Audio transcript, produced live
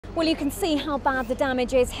Well, you can see how bad the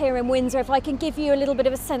damage is here in Windsor. If I can give you a little bit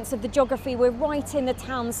of a sense of the geography, we're right in the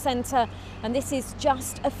town centre, and this is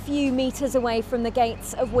just a few metres away from the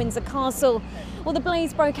gates of Windsor Castle. Well, the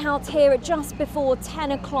blaze broke out here at just before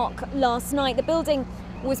 10 o'clock last night. The building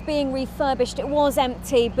was being refurbished. It was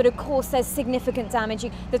empty, but of course there's significant damage.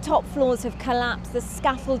 The top floors have collapsed, the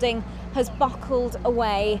scaffolding has buckled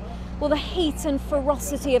away. Well, the heat and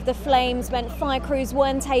ferocity of the flames meant fire crews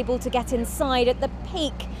weren't able to get inside. At the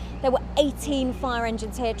peak, there were 18 fire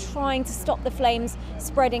engines here trying to stop the flames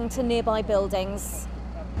spreading to nearby buildings.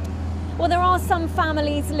 Well, there are some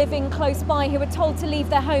families living close by who were told to leave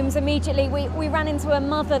their homes immediately. We ran into a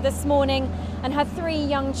mother this morning and her 3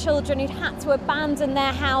 young children who'd had to abandon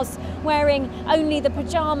their house wearing only the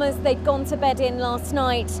pyjamas they'd gone to bed in last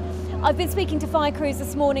night. I've been speaking to fire crews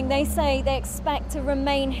this morning. They say they expect to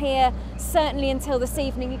remain here certainly until this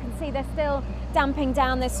evening. You can see they're still damping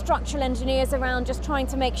down. There's structural engineers around just trying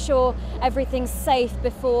to make sure everything's safe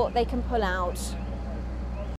before they can pull out.